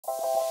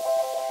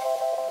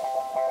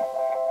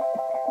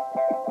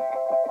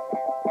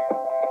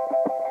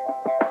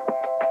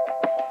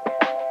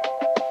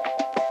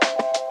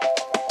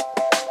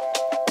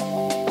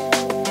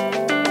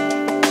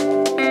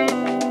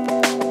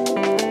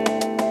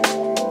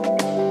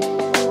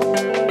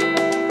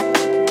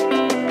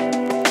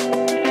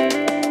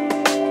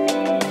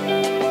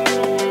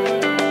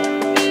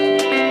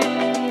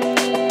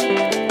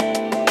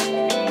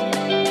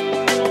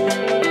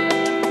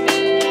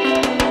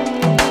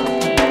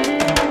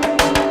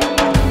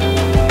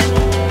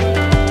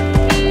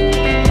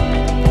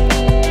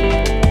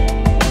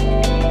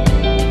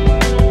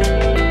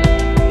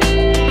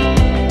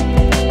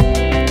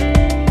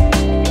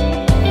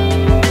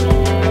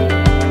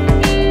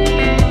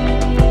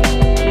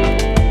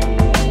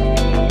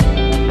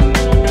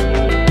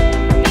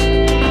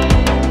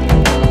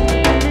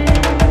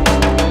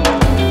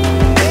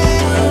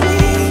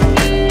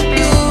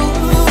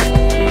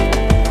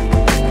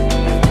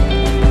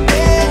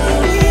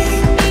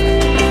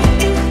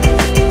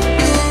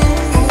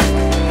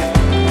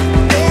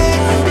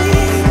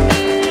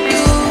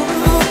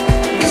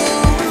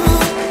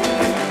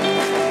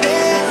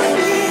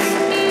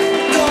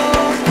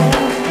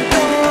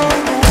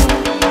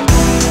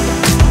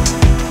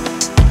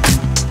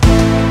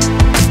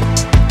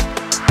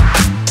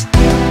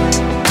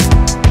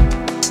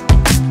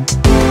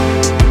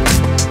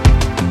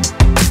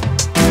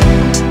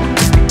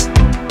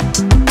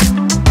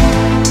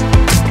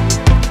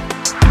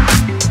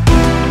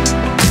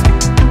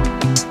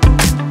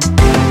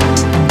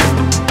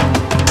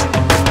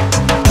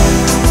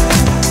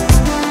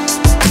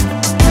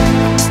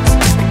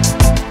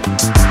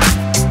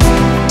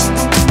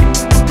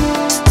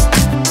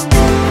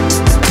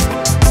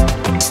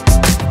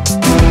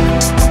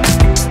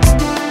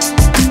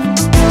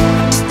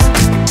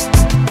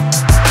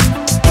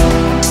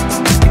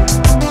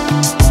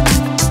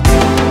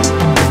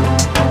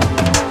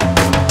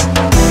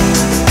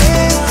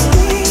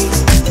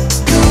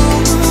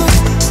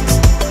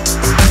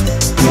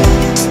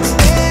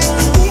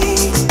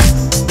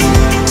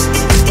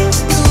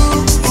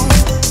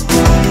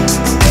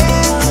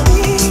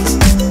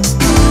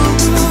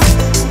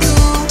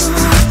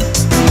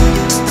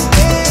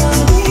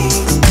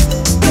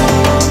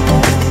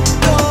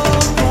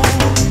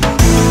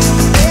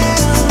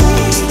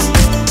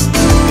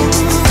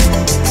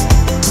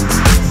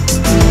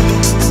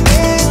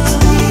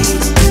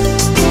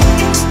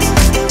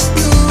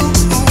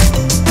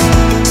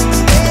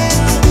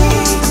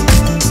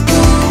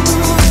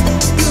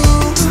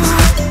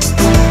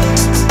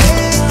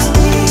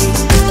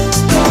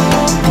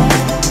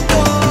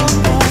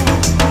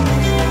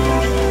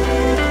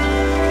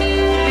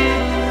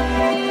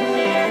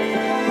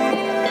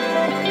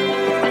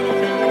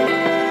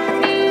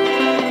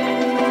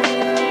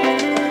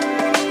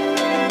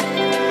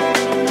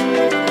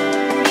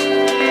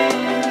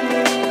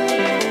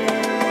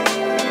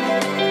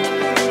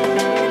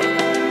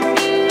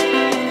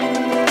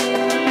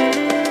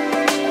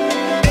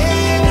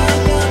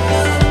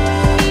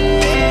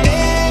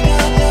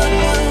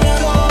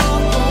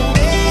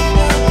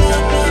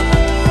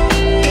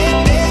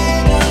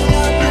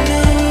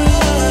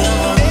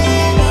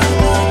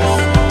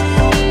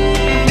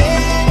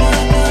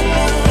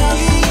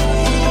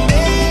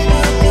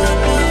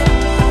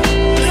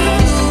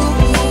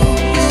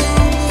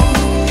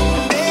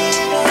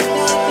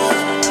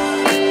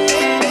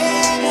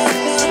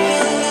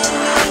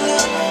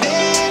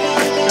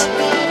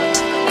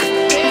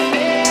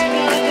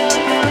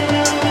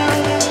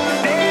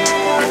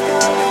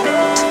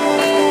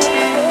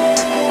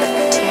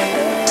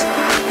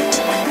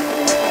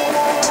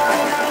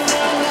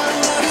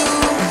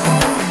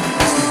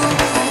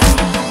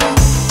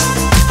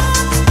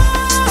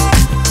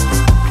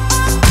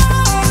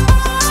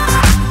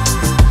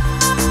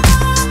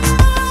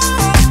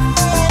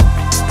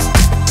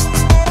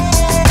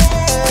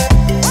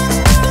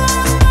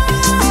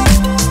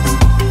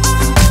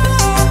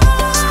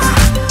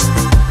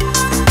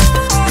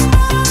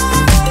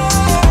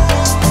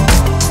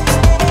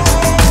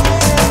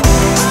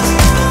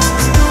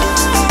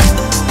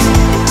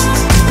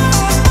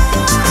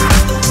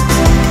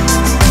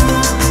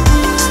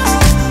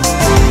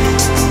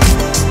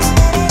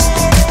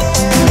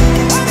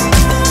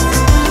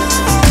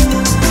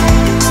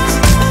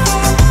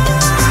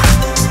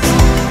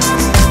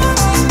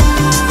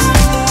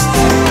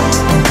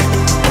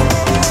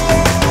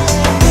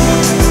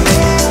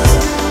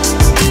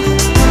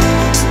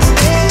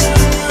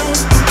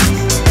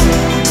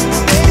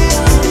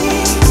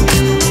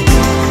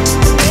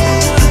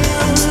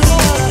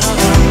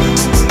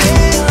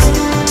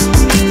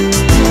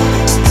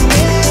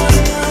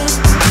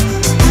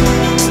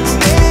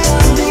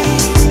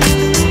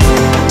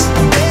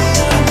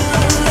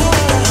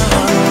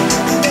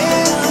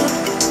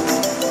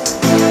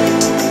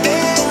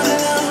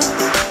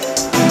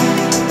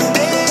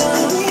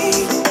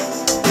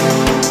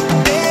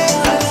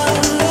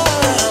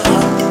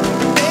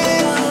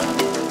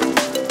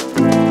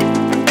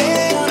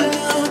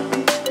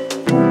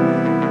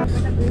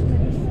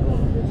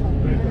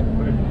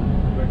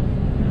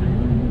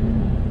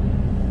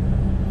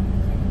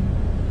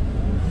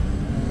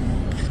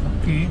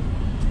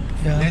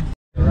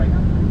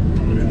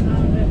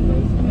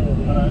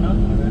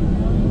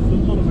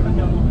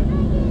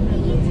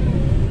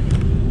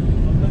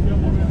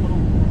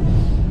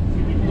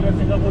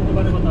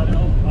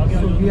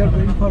we are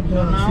going for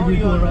the city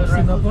tour of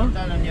Singapore.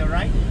 Hotel on your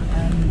right.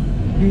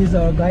 And he is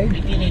our guide.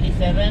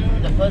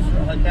 1887, the first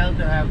hotel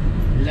to have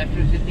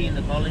electricity in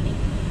the colony.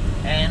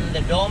 And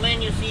the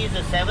doorman you see is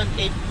a 7th,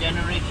 8th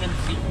generation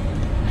seat.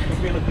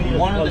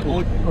 One of the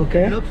old.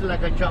 Okay. It looks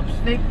like a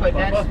chopstick, but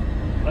that's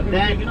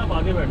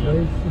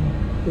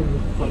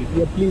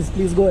Yeah,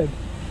 please go ahead.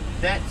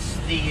 that's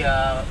the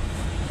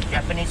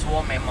Japanese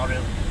War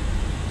Memorial.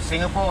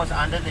 Singapore was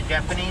under the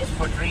Japanese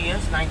for 3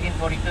 years,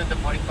 1942 to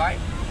 45,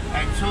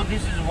 and so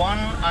this is one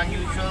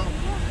unusual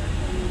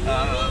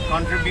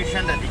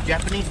contribution that the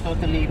Japanese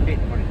totally paid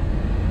for it.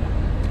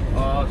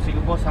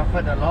 Singapore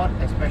suffered a lot,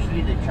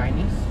 especially the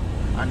Chinese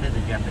under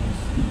the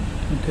Japanese.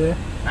 Okay.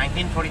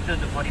 1942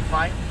 to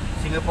 45,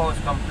 Singapore was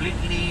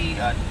completely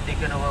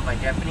taken over by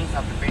Japanese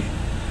occupation.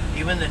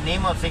 Even the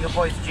name of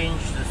Singapore is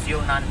changed to Sio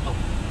Nanto.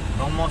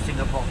 No more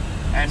Singapore.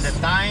 And the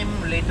time,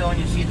 later on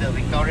you see the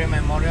Victoria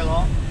Memorial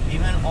Hall,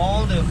 even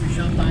all the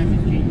official time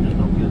is changed to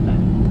Tokyo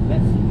time.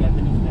 That's the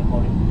Japanese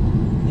memorial.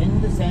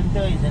 In the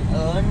center is an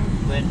urn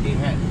when they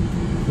had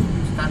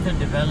started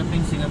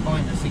developing Singapore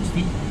in the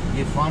 60s.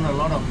 They found a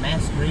lot of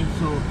mass graves,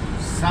 so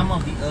some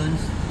of the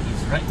urns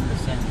is right in the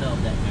center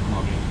of that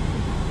memorial.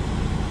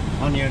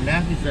 On your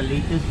left is the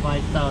latest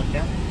 5-star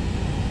hotel,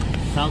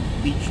 South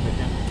Beach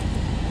Hotel.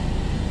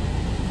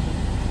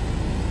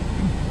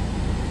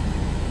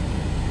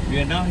 We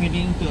are now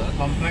heading to a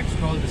complex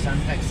called the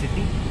Suntec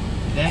City.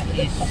 That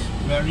is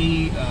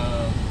very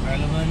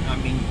relevant. I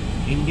mean,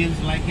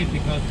 Indians like it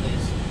because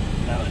there's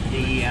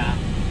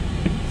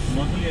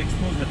Normally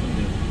expos happen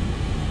there.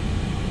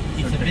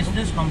 it's a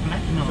business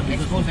complex. No,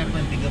 expos happen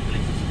in bigger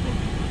places.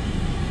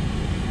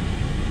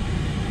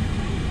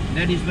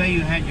 That is where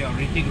you had your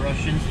Hrithik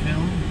Roshan's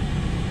film,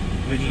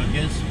 when he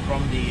just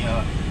from the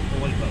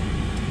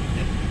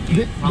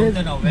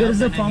Fountain of Wealth. There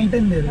is a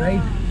fountain there,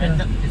 right?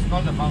 And it's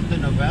called the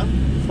Fountain of Wealth.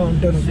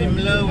 Fountain of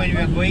Similar, when you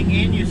are going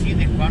in, you see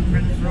the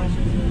conference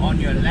room on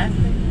your left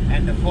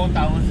and the 4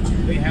 towers.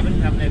 We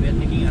haven't come there, we are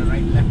taking a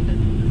right left turn.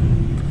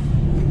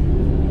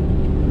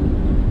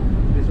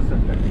 This is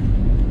Suntec.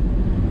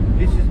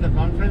 This is the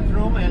conference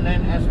room, and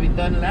then as we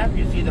turn left,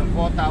 you see the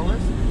 4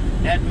 towers.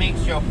 That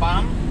makes your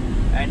palm,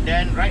 and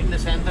then right in the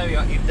center,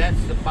 if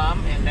that's the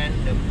palm, and then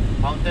the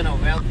Fountain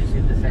of Wealth is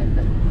in the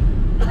center.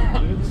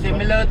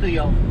 Similar to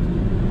your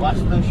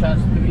Vastu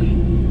Shastri,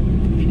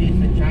 it is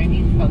the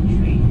Chinese feng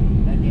shui.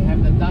 And they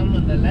have the town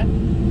on the left,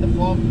 the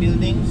 4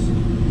 buildings,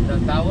 the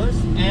towers,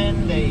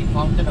 and the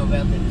Fountain of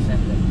Wealth in the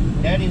center.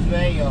 That is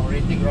where your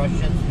Hrithik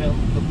Roshan's film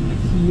took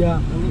place. Yeah.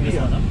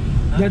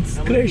 That's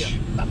Krish.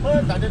 Tak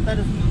apa, tak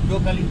ada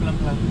 2 kali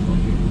pelan-pelan.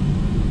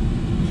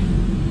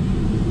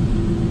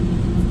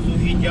 So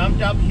he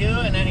jumped up here,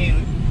 and then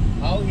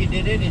how he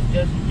did it is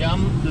just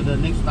jump to the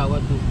next tower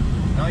too.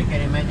 Now you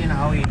can imagine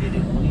how he did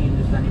it. Only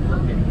Hindustani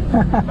people can do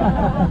it.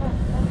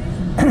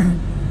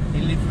 He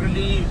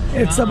literally.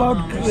 It's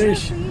about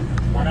Krish.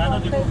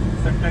 बनाना देखो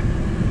Suntec.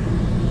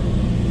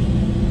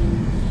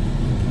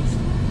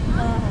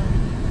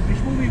 Fish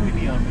movie हुई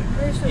थी यहाँ पे.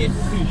 Yes.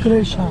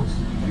 Krish, हाँ.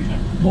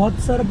 बहुत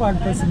सारा part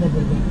था इसमें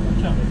बर्गर.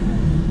 अच्छा.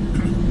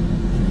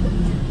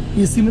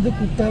 इसी में तो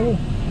कुत्ता है वो.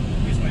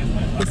 इसमें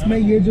इसमें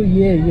ये जो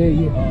ये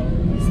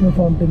इसमें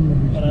फाउंटेन में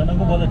भी. बनाना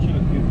को बहुत अच्छी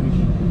लगती है फिश.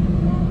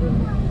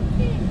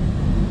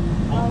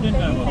 फाउंटेन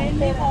का है वो.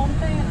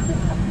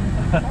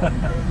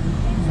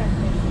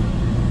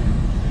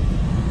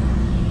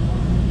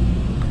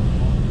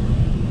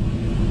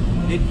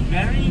 It's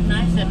very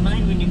nice at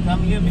night when you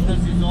come here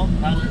because it's all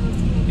colors,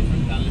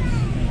 different colors.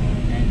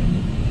 And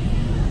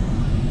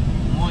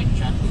more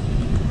enchanting.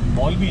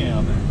 Mall भी है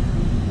यहाँ पे.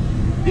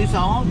 These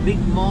are all big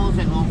malls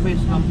and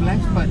office complex,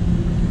 but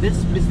this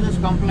business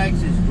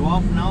complex is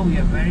dwarfed now. We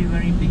have very,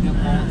 very bigger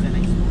malls and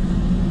expos.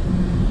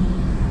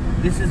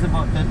 This is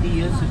about 30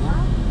 years ago.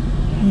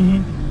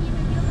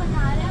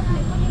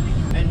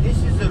 And this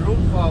is the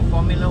route for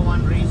Formula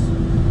One race.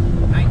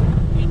 Right?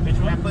 It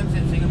happens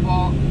in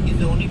Singapore. It's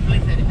the only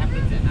place that it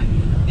happens at night.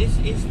 This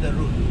is the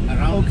route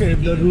around Okay,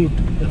 the route.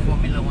 The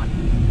Formula One.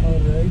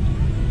 Alright.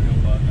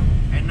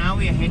 And now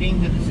we are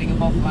heading to the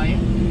Singapore Flyer.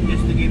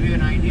 Just to give you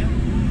an idea.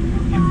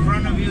 In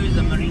front of you is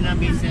the Marina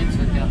Bay Sands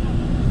Hotel.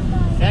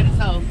 That is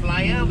our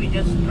flyer. We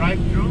just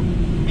drive through.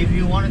 If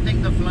you want to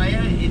take the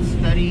flyer, it's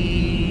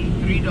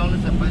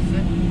 $33 a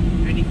person,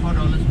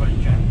 $24 for a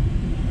child.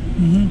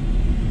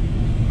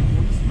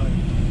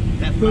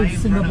 That flyer in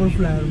front Singapore of you.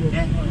 flyer.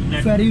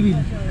 That Ferry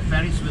wheel.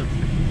 Ferris wheel.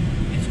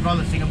 It's called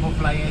the Singapore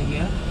Flyer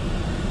here.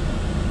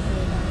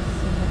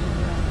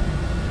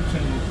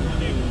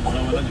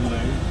 बड़ा वाला झूला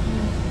है.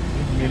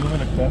 मेलों में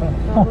लगता है ना.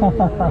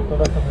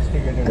 थोड़ा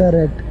sophisticated.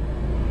 Correct.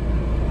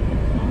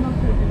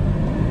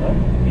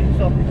 It's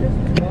just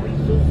going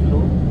so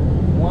slow.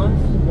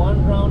 One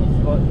round is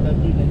about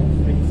 30 minutes,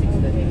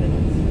 30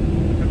 minutes.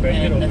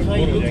 And that's why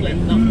it looks like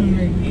nothing.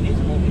 It is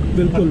moving.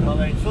 बिल्कुल.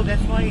 Alright, so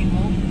that's why it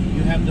moves.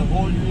 You have the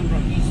whole view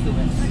from east to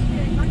west.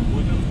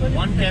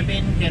 One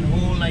cabin can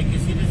hold, like you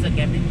see, this is a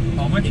cabin.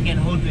 How much? It can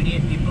hold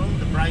 28 people.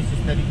 The price is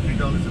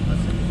 $33 a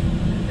person.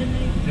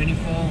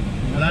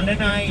 24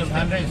 London Eye is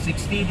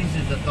 160. This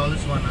is the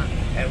tallest one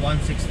at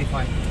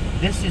 165.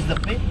 This is the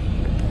pit.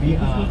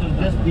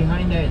 Just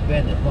behind that is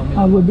where the Formula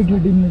हाँ वो 1 भी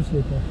starts. 30 minutes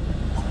लेता है.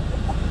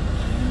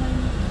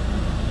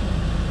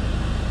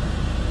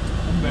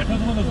 तुम बैठे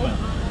हो उसमें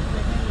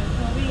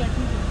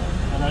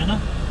अब है ना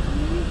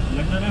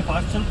लंदन में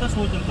फास्ट चलता है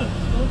स्लो चलता है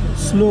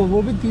स्लो वो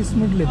भी 30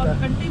 मिनट लेता है.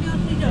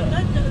 कंटिन्यूअसली चलता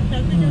है, चलते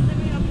जैसे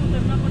भी आपको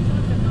करना पड़ता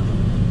है करना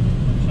पड़ता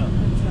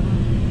अच्छा है.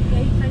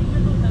 कई साइड में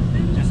तो उतरते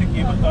हैं. जैसे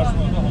केबल कार्स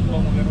में होता है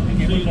हांगकांग वगैरह में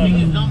So cable you think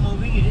it's car not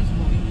moving? It is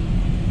moving.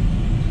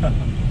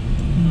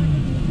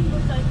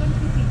 Because I can't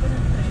see people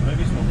inside. मैं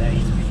भी slow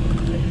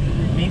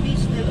Maybe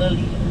still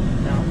early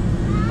now,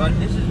 but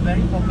this is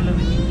very popular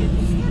with the kids.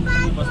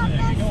 बस में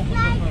जाएंगे क्या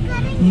ऊपर बस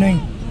में नहीं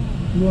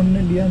वो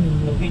हमने लिया नहीं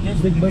Okay, वो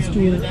just बिग give बस you a to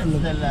view. That's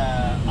the,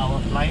 our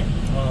client.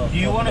 Do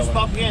you want to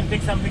stop here and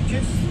take some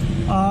pictures?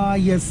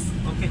 Yes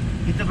Okay.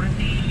 Kita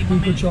berhenti 5 कोई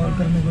minit. कुछ और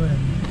करने को है.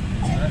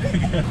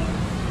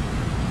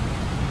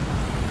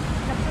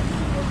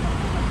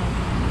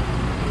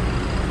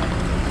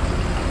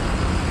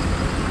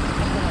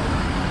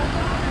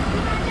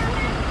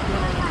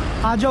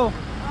 आ जाओ.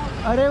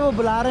 अरे वो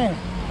बुला रहे हैं.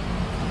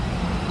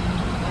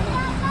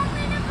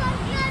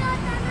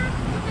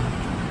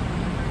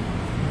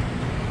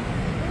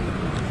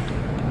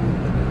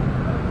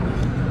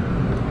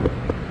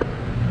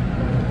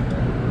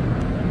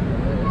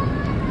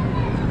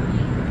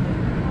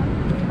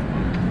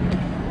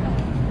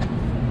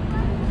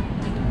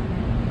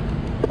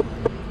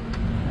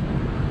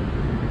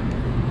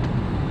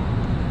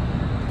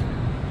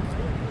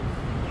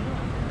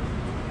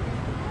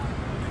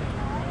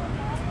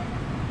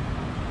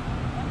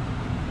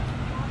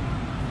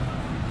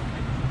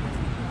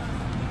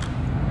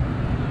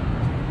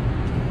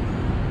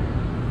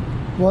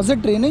 Was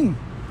it training?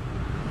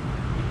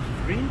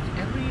 Rains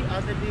every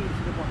other day.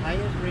 It's the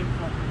highest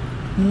rainfall.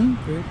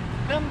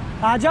 Come.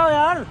 आ जाओ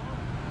यार.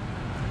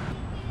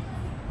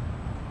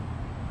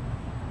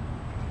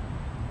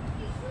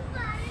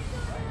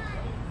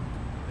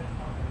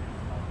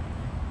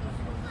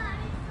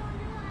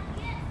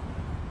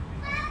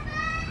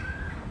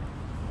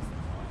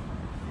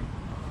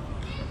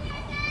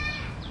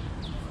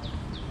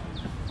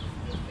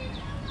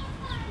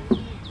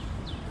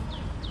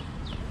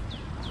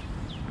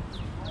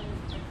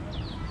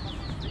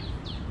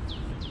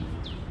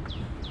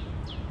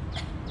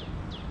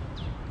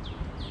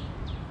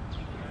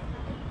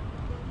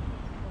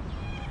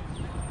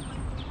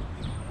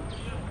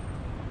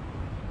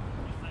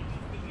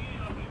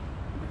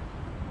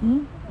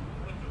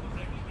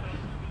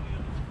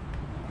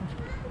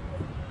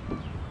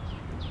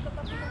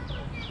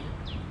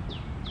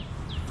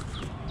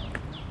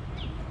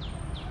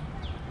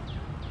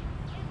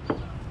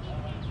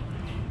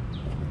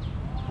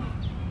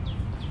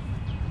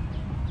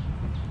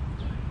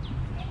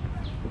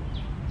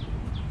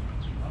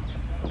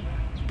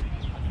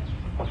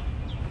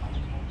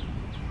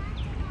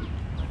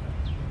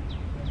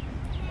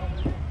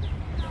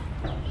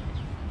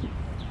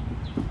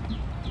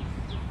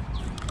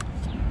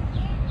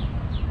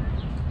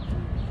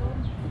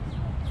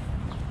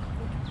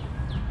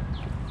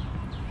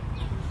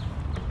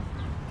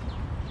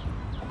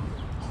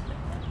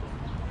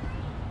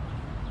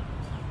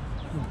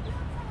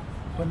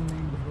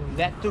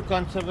 That two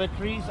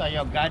conservatories are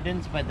your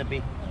gardens by the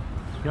bay.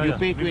 Yeah, You yeah,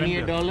 pay we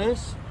went there.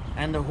 $28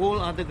 and the whole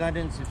other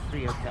gardens is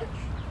free of charge.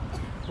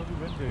 So we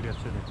went there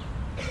yesterday.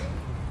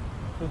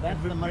 So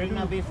that's the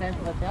Marina Bay Sands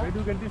Hotel. Where do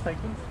you get these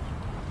cycles?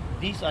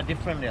 These are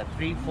different. They are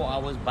 3-4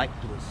 hours bike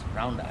tours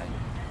around the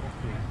island.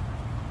 Okay.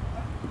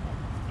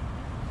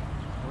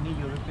 Only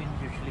Europeans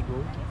usually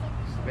go,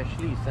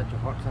 especially it's such a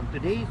hot sun.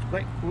 Today it's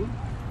quite cool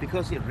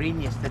because it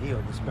rained yesterday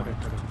or this morning.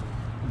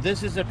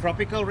 This is a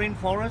tropical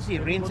rainforest.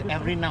 It rains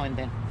every now and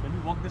then. Can you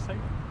walk this side?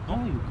 No,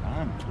 you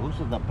can't. Those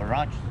are the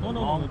barrage.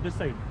 No, this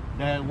side.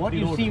 What The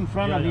you road. see in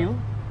front Yeah, of yeah.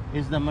 you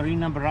is the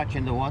Marina Barrage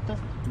in the water.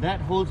 That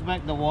holds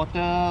back the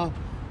water,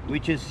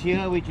 which is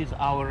here, which is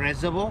our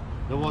reservoir.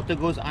 The water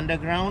goes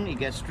underground, it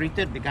gets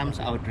treated, becomes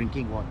our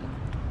drinking water.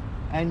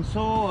 And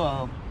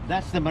so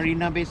that's the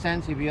Marina Bay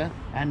Sands here,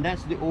 and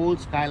that's the old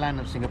skyline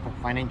of Singapore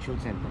Financial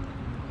Centre.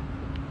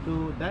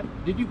 So that,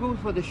 did you go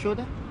for the show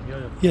there?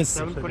 Yeah. Yes.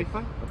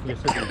 7:45? Yes.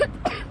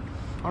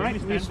 All right,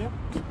 we stand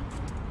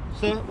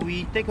Sir,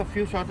 we take a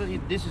few shots.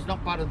 This is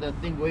not part of the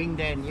thing going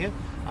there and here.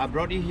 I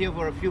brought you here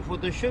for a few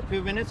photo shoot,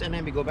 few minutes, and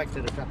then we go back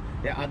to the truck.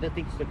 There are other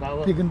things to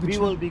cover. Taken We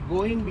picture. will be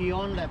going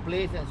beyond that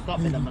place and stop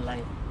in the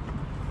Malaya.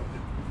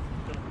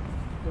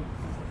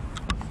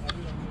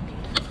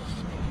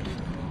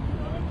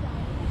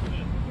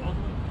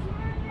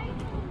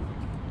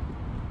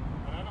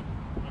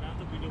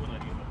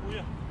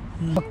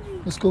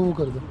 इसको वो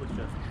कर दो.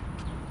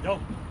 जाओ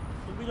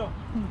तुम भी जाओ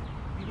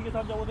दीदी के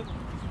साथ जाओ देखो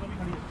किसी में भी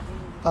खड़ी है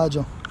आ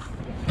जाओ.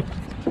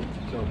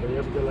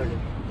 भैया भी चला गया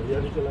भैया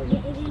भी चला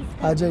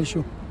गया आ जा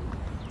इशू.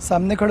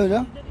 सामने खड़े हो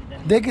जा.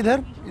 देख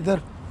इधर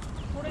इधर.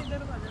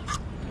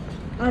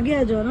 आगे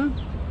आ जाओ ना.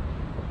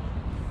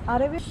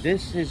 अरे भी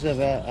This is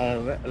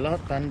a lot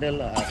thunder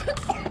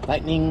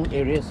lightning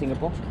area,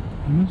 Singapore.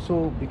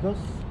 So because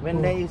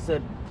when there is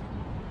a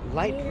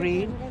light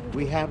rain,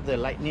 we have the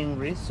lightning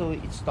race, so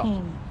it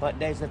stops. But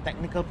there is a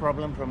technical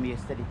problem from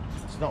yesterday.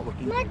 It's not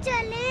working.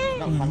 It's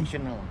not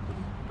functional.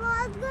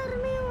 बहुत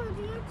गर्मी हो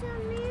रही है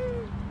चले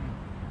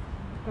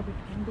कभी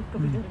ठंड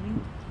कभी गर्मी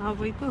हाँ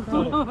वही तो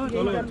चलो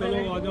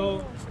चलो आ जाओ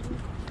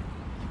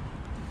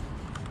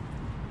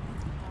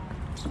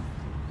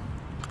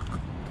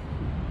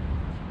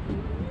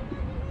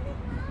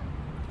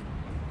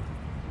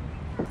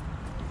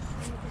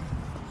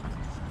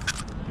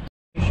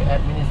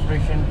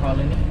Administration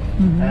colony.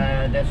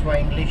 That's why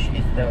English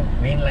is the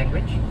main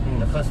language,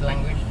 the first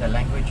language, the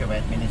language of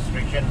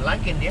administration,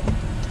 like India.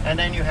 And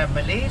then you have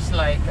Malays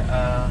like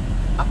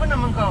apa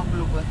nama kau aku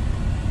lupa.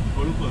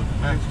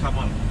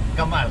 Kamal.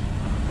 Kamal.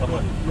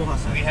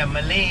 We have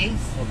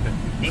Malays. Okay.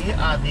 They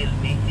are the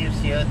natives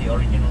here, the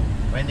original.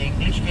 When the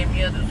English came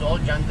here, there was all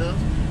jungles,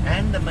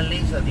 and the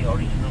Malays are the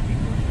original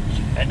people.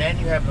 And then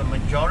you have a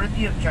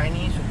majority of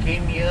Chinese who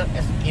came here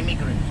as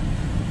immigrants,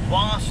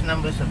 vast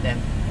numbers of them.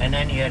 And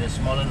then you had a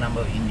smaller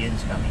number of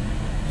Indians coming.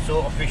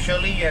 So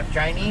officially you have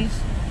Chinese,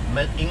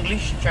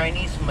 English,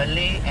 Chinese,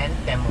 Malay and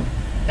Tamil.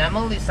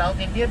 Tamil is South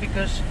India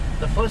because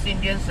the first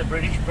Indians the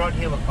British brought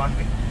here were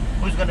convicts.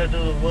 Who's going to do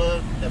the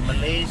work? The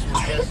Malays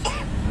were just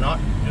not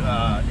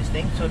this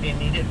thing, so they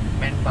needed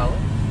manpower.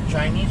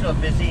 Chinese were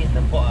busy in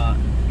the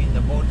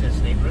boats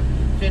as laborers.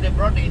 So they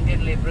brought the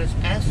Indian laborers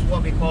as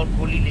what we call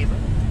coolie labor,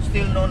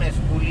 still known as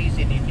coolies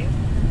in India.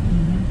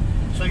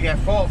 So you have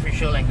four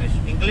official languages: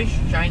 English,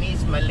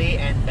 Chinese, Malay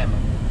and Tamil.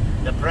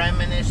 The Prime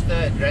Minister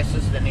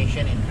addresses the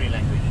nation in three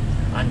languages.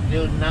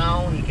 Until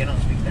now, he cannot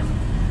speak Tamil.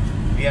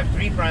 We have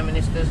three Prime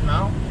Ministers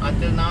now.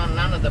 Until now,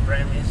 none of the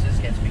Prime Ministers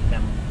can speak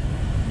Tamil.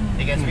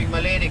 They can speak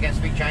Malay, they can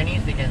speak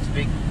Chinese, they can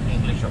speak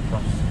English of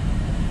course.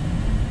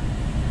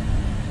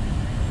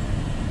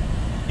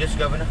 Yes,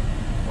 Governor,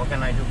 what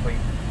can I do for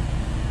you?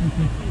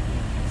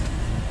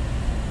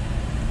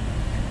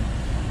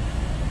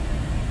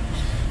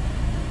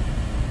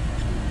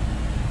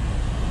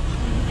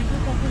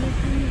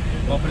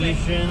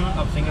 Population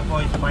of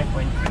Singapore is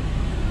 5.3.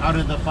 Out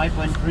of the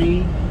 5.3,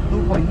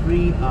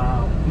 2.3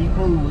 are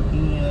people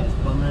working here as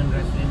permanent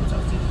residents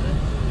or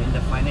citizens in the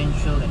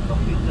financial and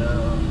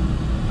computer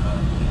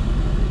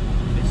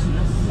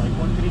business.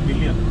 5.3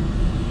 million.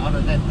 Out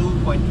of that,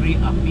 2.3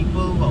 are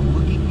people who are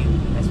working here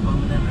as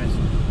permanent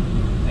residents.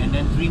 And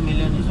then 3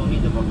 million is only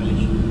the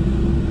population,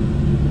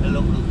 the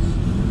locals.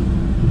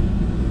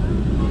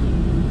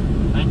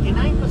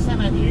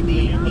 99% I think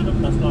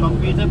the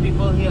computer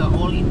people here are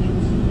all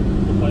Indians.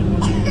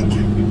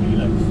 5.3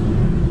 lakhs.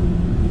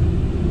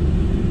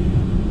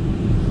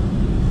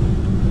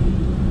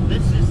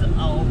 This is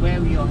where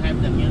we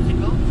have the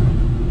musical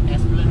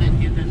Esplanade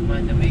Theatres,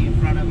 by the way, in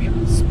front of you.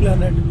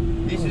 Esplanade.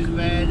 This is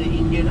where the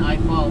Indian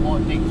IFA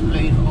Award takes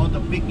place, all the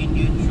big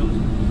Indian shows,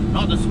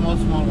 not the small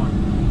one.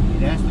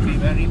 It has to be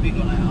very big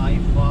like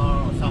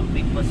IFA or some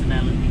big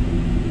personality.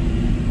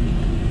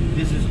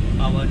 This is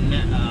our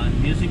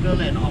musical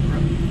and opera.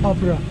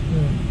 Opera.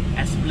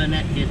 Yeah.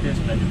 Esplanade Theatres,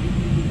 by the way.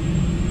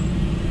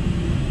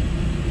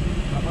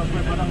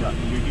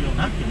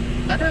 Hah?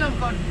 Tak ada lah,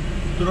 kau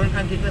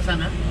turunkan kita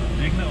sana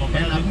dan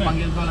aku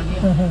panggil kau lagi.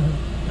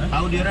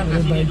 Tahu dia orang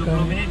kat sini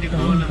 20 minit, dia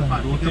keluar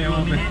nampak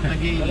 30 minit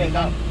lagi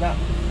legal.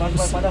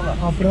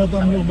 Opera तो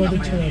हम लोग बहुत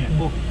अच्छे रहते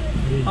हैं.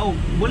 Oh,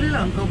 boleh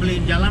lah kau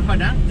boleh jalan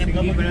Padang dan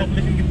pergi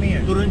population कितनी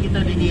है? turun kita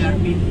di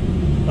DRP.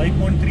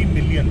 5.3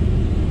 million.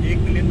 1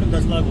 million तो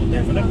 10 लाख होते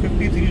हैं, मतलब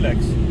 53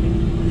 lakhs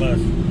बस.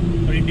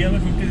 और इंडिया में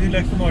 53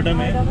 lakhs तो नोएडा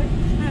में है.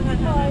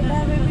 नोएडा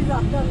में भी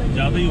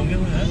ज़्यादा ही होंगे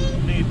वो,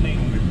 नहीं इतने ही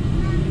होंगे.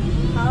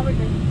 हाँ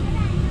बेटे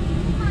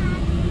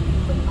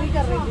तुम भी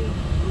कर रही थी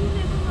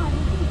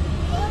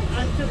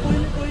अच्छा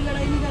कोई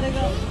लड़ाई नहीं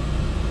करेगा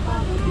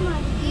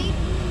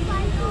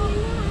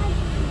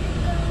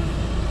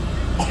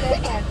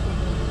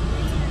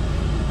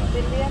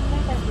दिल्ली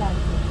में 10 lakh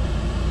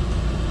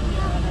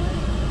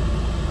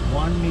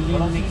 1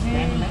 million next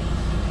 10 lakhs.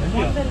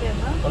 Delhi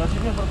ना Kalau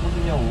sini apa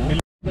putih jauh?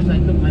 Because I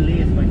took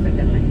Malay as my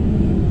second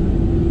language.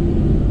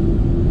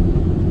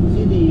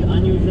 See the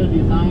unusual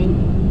design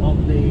of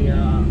the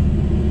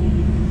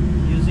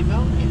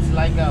musical? It's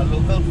like a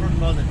local fruit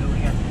called the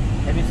durian.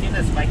 Have you seen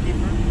the spiky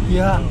fruit?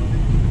 Yeah.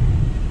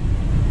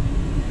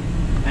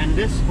 And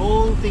this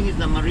whole thing is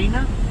the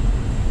marina.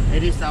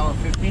 It is our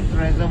 15th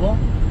reservoir.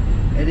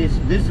 It is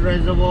this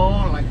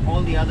reservoir, like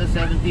all the other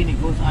 17,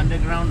 it goes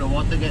underground, the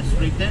water gets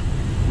treated.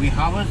 We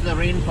harvest the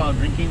rain for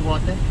drinking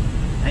water.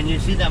 And you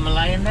see the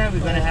Malayan there, we're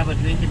going to have a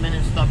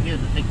 20-minute stop here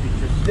to take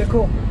pictures.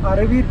 देखो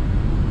Arabi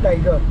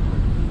tiger,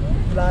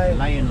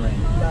 lion, Lion.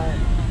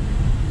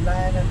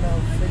 lion and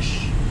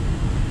fish.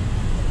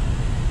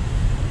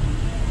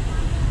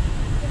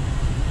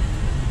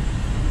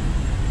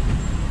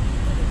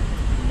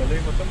 Malay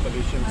मतलब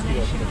Malaysians की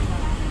बात करें.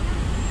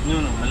 No,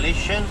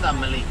 Malaysians are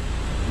Malay.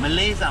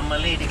 Malays are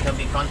Malay, they can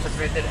be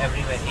concentrated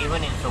everywhere,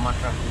 even in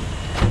Sumatra.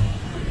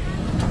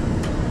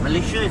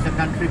 Malaysia is a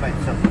country by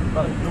itself.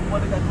 Jumpa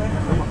dekat mana?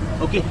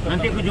 Okay,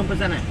 nanti aku jumpa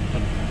sana.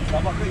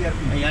 Sabak ke ERP?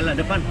 Yalah,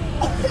 depan.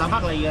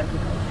 Sabak lah ya.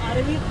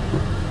 अरे भी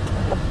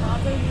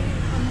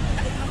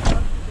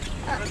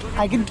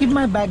I can keep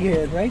my bag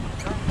here, right?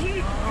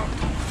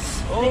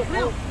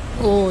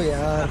 Oh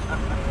यार.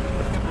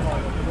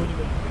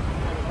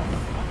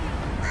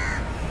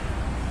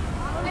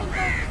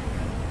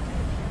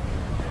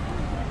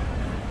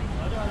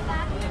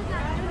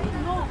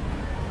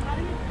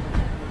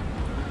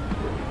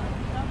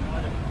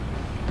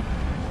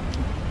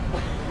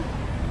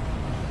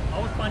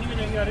 आओ पानी में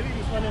जाएंगे अरे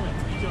इस वाले में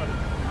नीचे वाले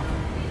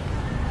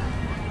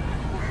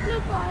चलो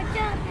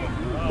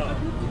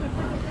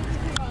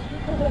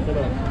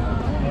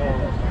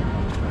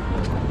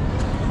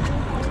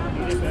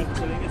ये पैर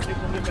चलेंगे स्लिप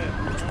होंगे पैर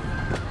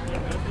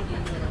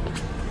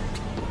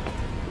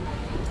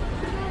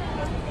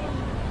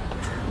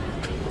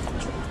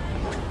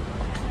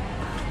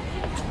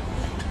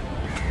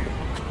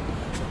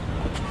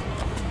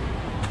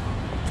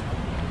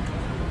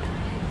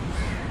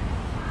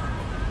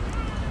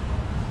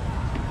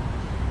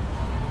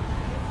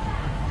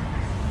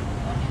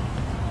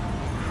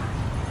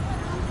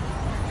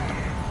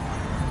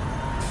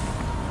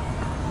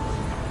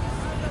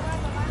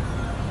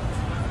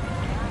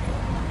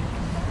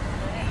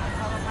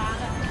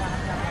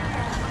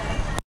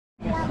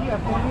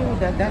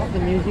That's the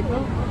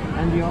musical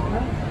and the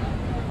opera.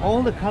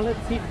 All the colored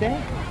seats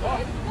there.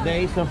 There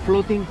is a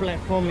floating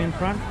platform in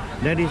front.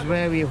 That is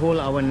where we hold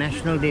our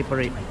National Day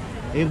parade.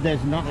 If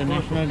there's not a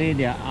National Day,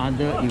 there are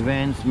other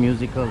events,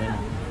 musical,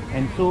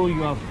 and so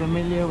you are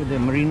familiar with the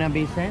Marina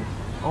Bay Sands.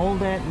 All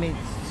that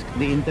makes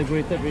the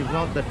integrated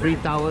resort, the 3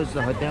 towers,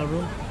 the hotel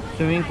room,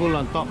 swimming pool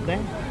on top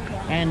there,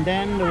 and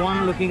then the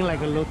one looking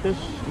like a lotus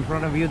in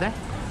front of you there.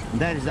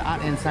 That is the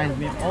Art and Science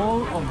Museum.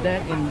 All of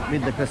that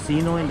with the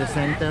casino in the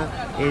center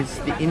is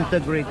the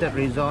integrated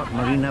resort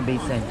Marina Bay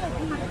Sands.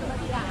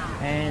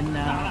 And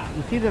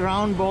you see the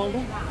round ball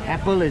there?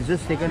 Apple is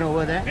just taken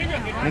over there.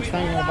 Next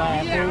time you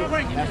buy Apple,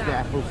 that's the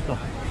Apple store.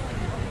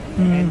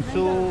 And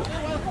so,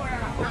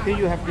 okay,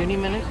 you have 20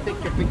 minutes.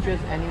 Take your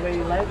pictures anywhere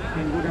you like. You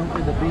can go down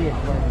to the bay as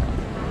well.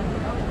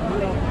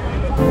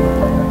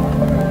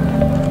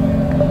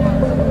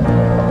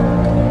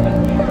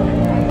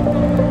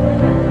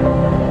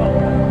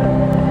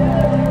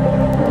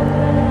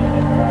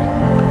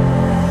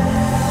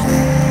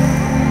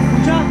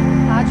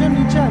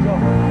 नीचे आ जाओ.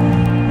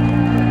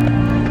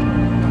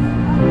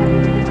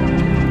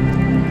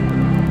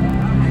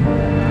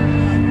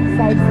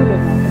 Side से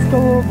लेना इसको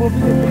वो भी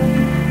लेते हैं.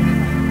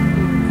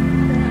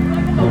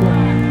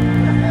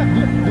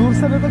 दूर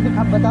से तो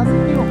दिखा बता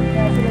सकती हो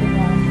कैसे लगता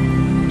है.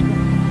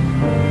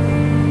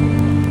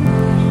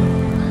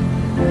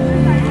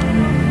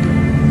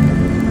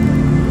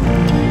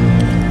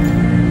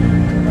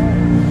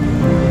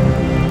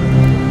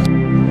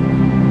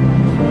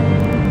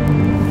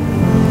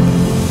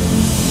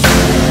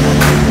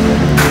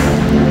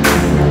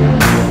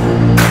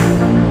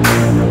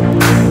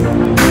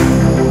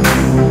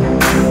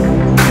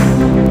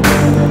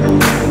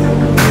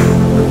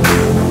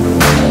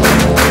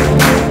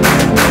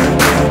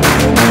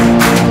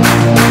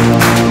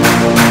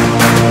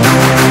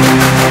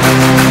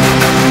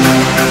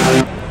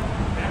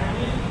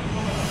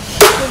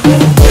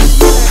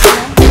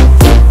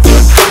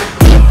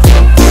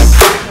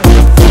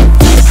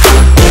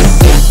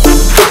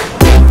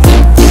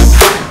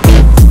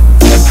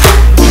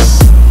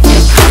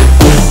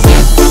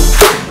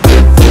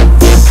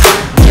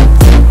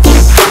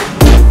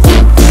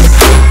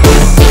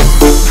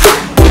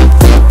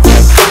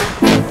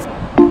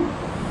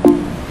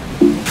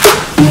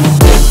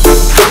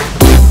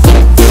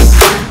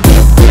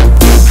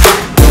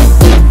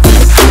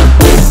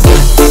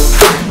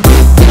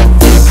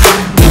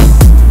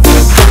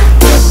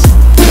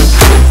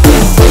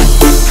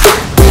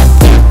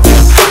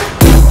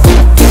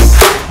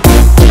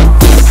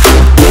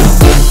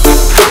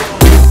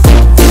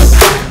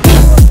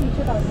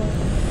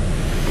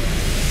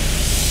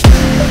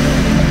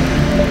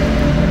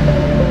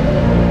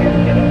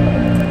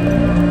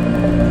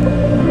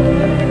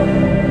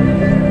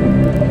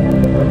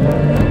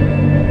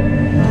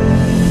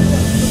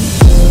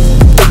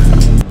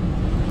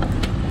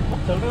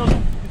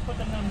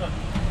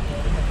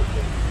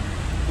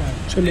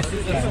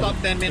 Stop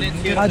 10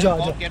 minutes here. आ जाओ,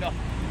 आ जाओ. Get off.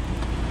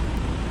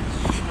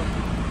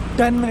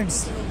 10 minutes.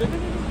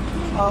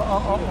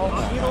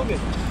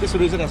 This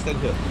reason I stand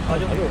here.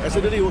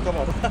 Accidentally you will come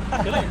out.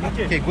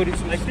 Okay, good.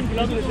 next time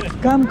बुला दो इसे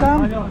Come.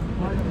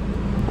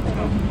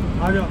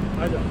 आ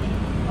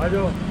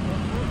जाओ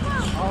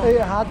ए,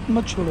 हाथ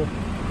मत छोड़ो.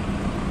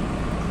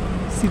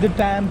 See the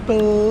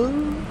temple.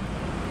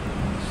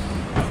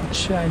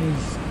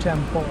 Chinese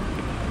temple.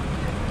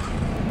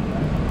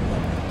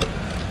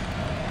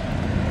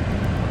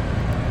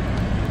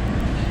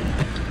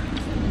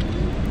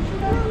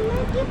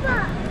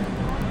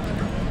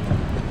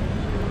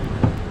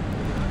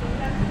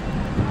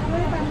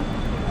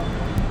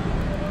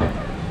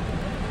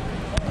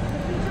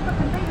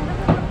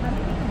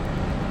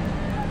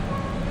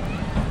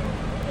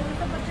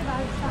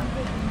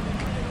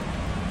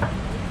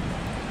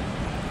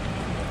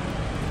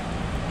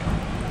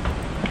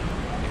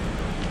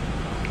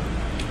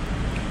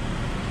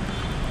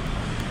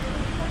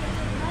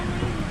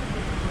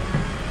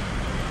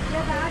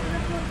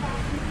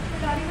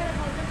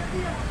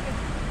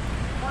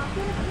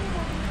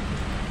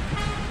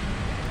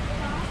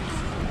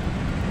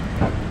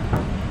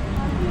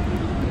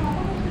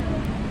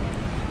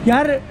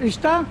 यार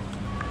रिश्ता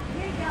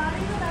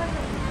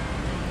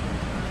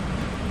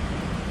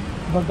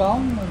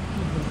भगाऊं मत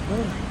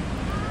बिल्कुल।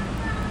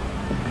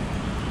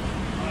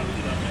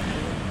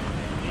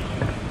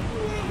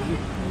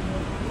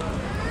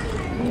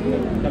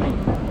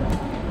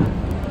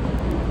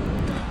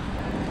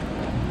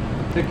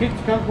 The kids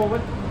come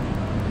forward.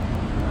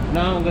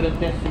 Now I'm going to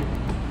test you.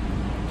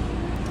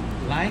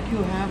 Like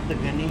you have the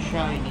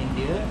Ganesha in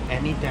India,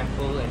 any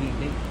temple,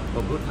 anything,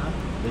 for Buddha,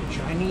 the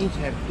Chinese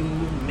have two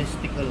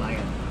mystical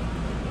lions.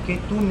 Okay,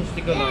 two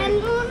mystical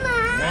lions.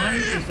 One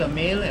is a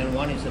male and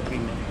one is a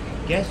female.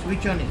 Guess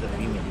which one is a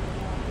female?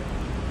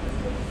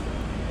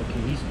 Okay,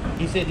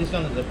 he said this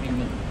one is a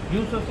female. You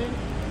also say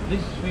this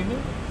is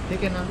female? They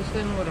can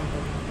understand what I'm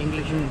talking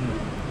English.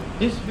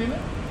 This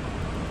female?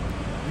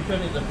 Which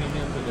one is the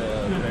female to the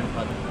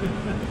grandfather?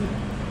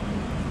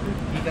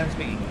 He can't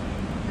speak English.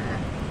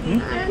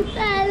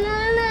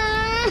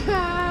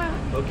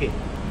 Okay,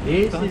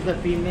 this is the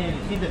female.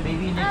 You see the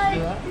baby next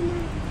to her?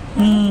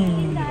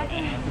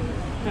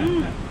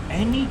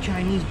 Any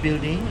Chinese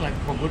building, like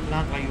for Good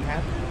Luck, like you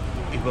have,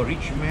 if a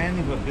rich man,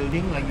 if a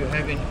building, like you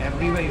have in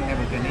everywhere, you have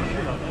a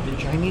Ganesha, the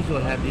Chinese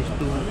will have these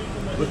two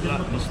Good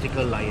Luck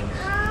mystical lions.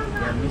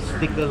 They are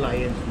mystical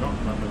lions, not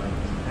normal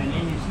lions. And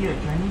then you see a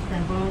Chinese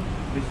temple,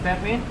 we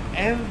step in,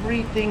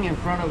 everything in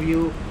front of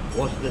you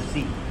was the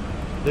sea.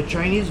 The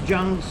Chinese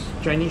junks,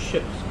 Chinese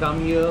ships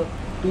come here,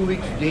 2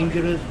 weeks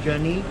dangerous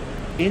journey.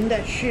 In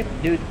that ship,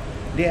 they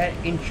had,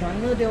 in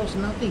China there was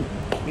nothing.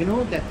 You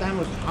know, that time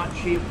was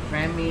hardship,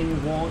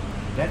 famine, war.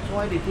 That's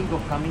why they think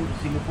of coming to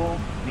Singapore.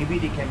 Maybe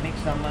they can make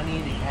some money,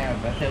 they can have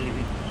a better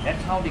living.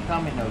 That's how they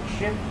come in a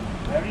ship.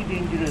 Very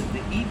dangerous.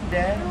 They eat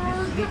there,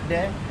 they sleep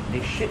there,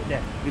 they shit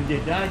there. If they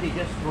die, they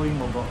just throw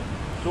him over.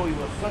 So it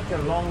was such a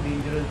long,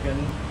 dangerous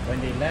journey when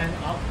they land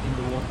out in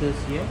the waters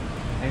here.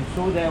 And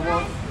so there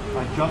was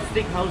a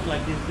Jostic house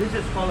like this. This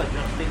is called a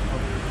Jostic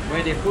house,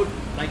 where they put,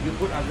 like you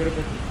put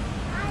agarbatti.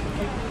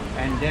 Okay?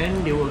 And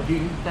then they will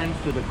give thanks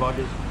to the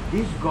goddess.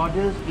 This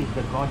goddess is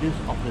the goddess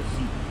of the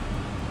sea.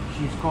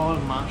 She's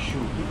called Ma Shu.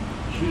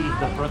 She is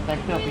the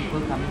protector of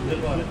people coming to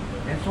the sea.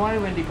 That's why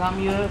when they come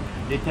here,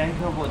 they thank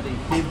her for the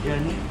safe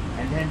journey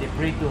and then they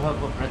pray to her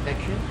for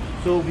protection.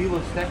 So we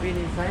will step in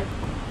inside.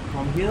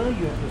 From here,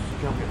 you have to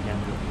switch off your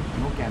camera.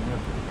 No camera.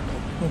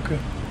 Okay.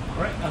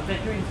 Alright, I'll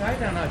take you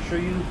inside and I'll show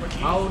you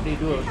how they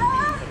do it.